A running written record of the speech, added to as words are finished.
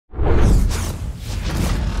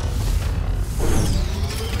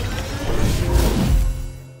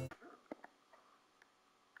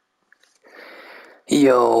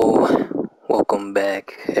Yo, welcome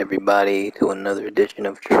back everybody to another edition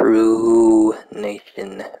of True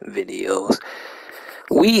Nation videos.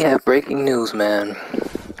 We have breaking news, man.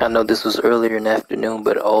 I know this was earlier in the afternoon,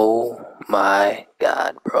 but oh my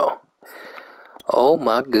god, bro. Oh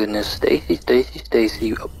my goodness,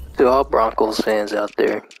 Stacy, to all Broncos fans out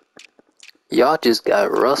there. Y'all just got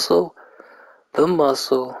Russell the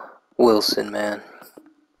Muscle Wilson, man.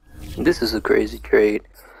 This is a crazy trade.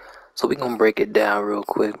 So we gonna break it down real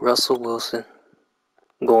quick. Russell Wilson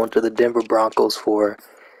going to the Denver Broncos for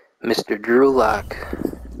Mr. Drew Lock.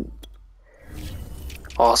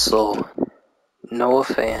 Also, Noah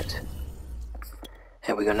Fant.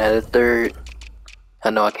 And we're gonna add a third. I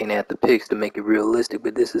know I can't add the picks to make it realistic,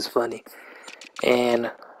 but this is funny. And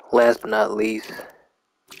last but not least,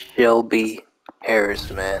 Shelby Harris,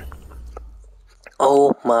 man.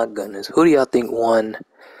 Oh my goodness. Who do y'all think won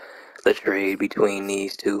the trade between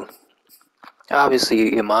these two?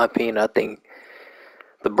 Obviously, in my opinion, I think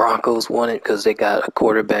the Broncos won it because they got a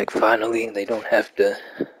quarterback finally, and they don't have to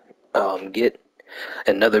get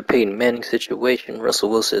another Peyton Manning situation. Russell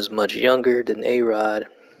Wilson is much younger than A-Rod.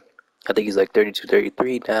 I think he's like 32,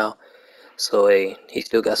 33 now. So, hey, he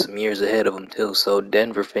still got some years ahead of him, too. So,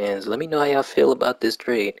 Denver fans, let me know how y'all feel about this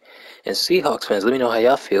trade. And Seahawks fans, let me know how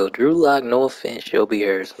y'all feel. Drew Lock, Noah Fant, Shelby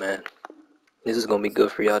Harris, man. This is going to be good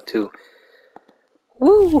for y'all, too.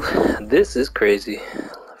 Woo! This is crazy.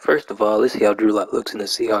 First of all, let's see how Drew Lock looks in the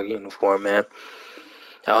Seahawks uniform, man.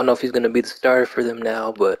 I don't know if he's going to be the starter for them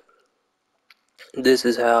now, but this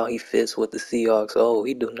is how he fits with the Seahawks. Oh,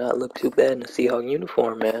 he do not look too bad in the Seahawks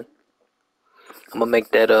uniform, man. I'm going to make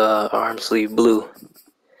that arm sleeve blue.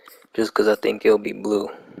 Just because I think he'll be blue.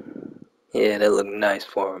 Yeah, that look nice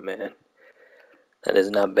for him, man. That is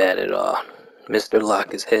not bad at all. Mr.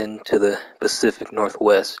 Lock is heading to the Pacific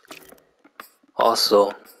Northwest.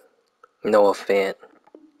 Also, Noah Fant.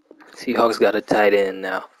 Seahawks got a tight end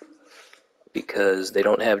now. Because they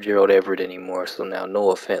don't have Gerald Everett anymore. So now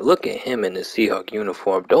Noah Fant. Look at him in the Seahawks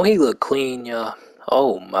uniform. Don't he look clean, y'all?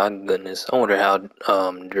 Oh my goodness. I wonder how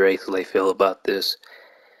Drake feel about this.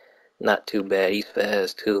 Not too bad. He's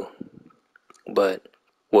fast too. But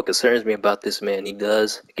what concerns me about this man, he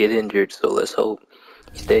does get injured. So let's hope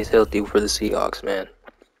he stays healthy for the Seahawks, man.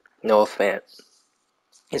 Noah Fant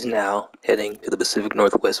is now heading to the Pacific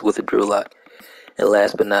Northwest with a Drew Lock. And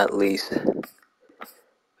last but not least,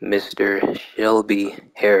 Mr. Shelby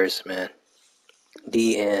Harris, man.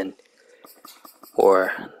 DN,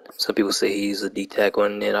 or some people say he's a D tackle,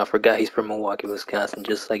 and then I forgot he's from Milwaukee, Wisconsin,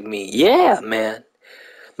 just like me. Yeah, man.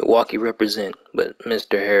 Milwaukee represent, but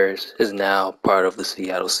Mr. Harris is now part of the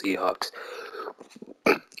Seattle Seahawks.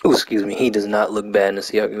 Oh, excuse me. He does not look bad in the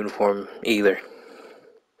Seahawks uniform either.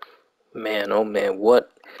 Man, oh man, what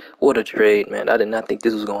a trade, man. I did not think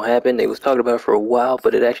this was going to happen. They was talking about it for a while,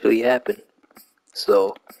 but it actually happened.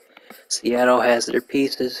 So, Seattle has their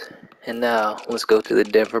pieces, and now let's go to the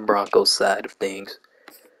Denver Broncos side of things.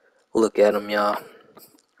 Look at him, y'all.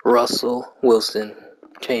 Russell Wilson.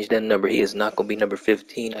 Change that number. He is not going to be number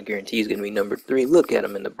 15. I guarantee he's going to be number 3. Look at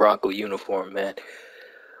him in the Bronco uniform, man.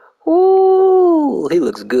 Ooh, he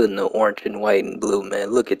looks good in the orange and white and blue,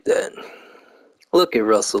 man. Look at that. Look at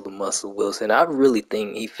Russell the Muscle Wilson. I really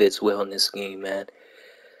think he fits well in this scheme, man.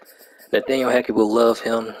 Nathaniel Hackett will love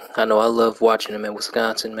him. I know I love watching him at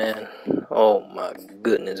Wisconsin, man. Oh, my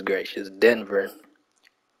goodness gracious. Denver.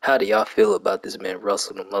 How do y'all feel about this man,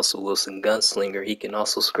 Russell the Muscle Wilson, gunslinger? He can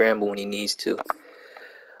also scramble when he needs to.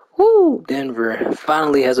 Woo! Denver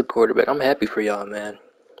finally has a quarterback. I'm happy for y'all, man.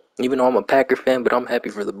 Even though I'm a Packer fan, but I'm happy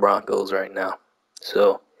for the Broncos right now.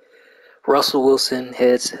 So, Russell Wilson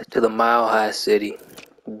heads to the Mile High City,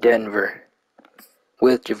 Denver,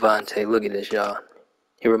 with Javonte. Look at this, y'all.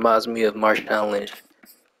 He reminds me of Marshawn Lynch.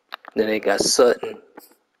 Then they got Sutton,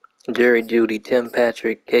 Jerry Jeudy, Tim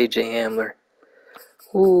Patrick, KJ Hamler.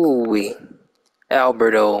 Ooh-wee.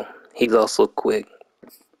 Alberto, he's also quick.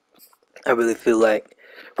 I really feel like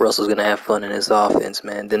Russell's going to have fun in his offense,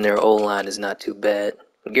 man. Then their O-line is not too bad.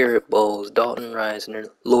 Garrett Bowles, Dalton Reisner,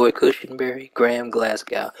 Lloyd Cushenberry, Graham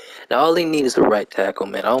Glasgow. Now, all they need is the right tackle,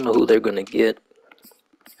 man. I don't know who they're going to get.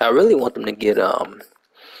 I really want them to get Teron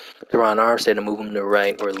Armstead to move him to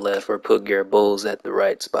right or left, or put Garrett Bowles at the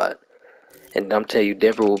right spot. And I'm telling you,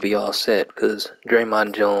 Denver will be all set because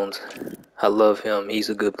Draymond Jones, I love him.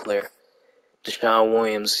 He's a good player. Deshaun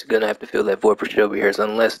Williams is going to have to fill that void for Shelby Harris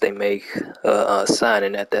unless they make a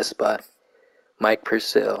signing at that spot. Mike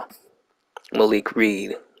Purcell, Malik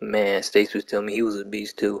Reed, man, Stace was telling me he was a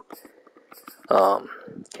beast too.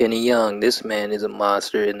 Kenny Young, this man is a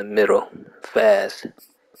monster in the middle, fast.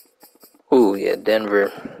 Ooh, yeah,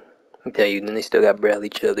 Denver. I tell you, then they still got Bradley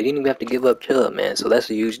Chubb. They didn't even have to give up Chubb, man, so that's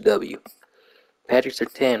a huge W. Patrick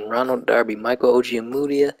Surtain, Ronald Darby, Michael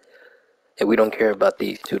Ojemudia, and we don't care about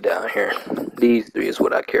these two down here. These three is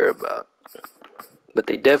what I care about. But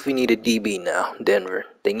they definitely need a DB now, Denver.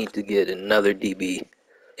 They need to get another DB,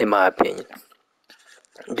 in my opinion.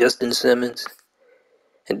 Justin Simmons,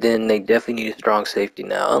 and then they definitely need a strong safety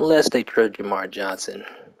now, unless they trust Jamar Johnson.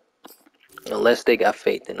 Unless they got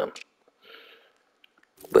faith in him.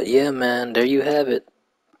 But yeah, man, there you have it.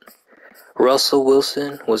 Russell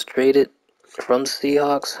Wilson was traded from the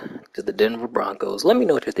Seahawks to the Denver Broncos. Let me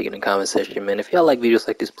know what you're thinking in the comment section, man. If y'all like videos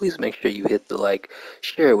like this, please make sure you hit the like,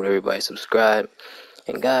 share it with everybody, subscribe.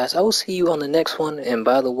 And guys, I will see you on the next one. And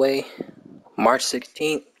by the way, March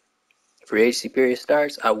 16th, free agency period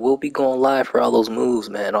starts. I will be going live for all those moves,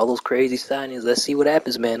 man. All those crazy signings. Let's see what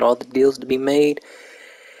happens, man. All the deals to be made.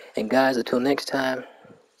 And guys, until next time,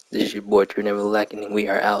 this is your boy True Never Lacking. We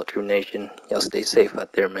are out, True Nation. Y'all stay safe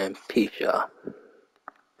out there, man. Peace, y'all.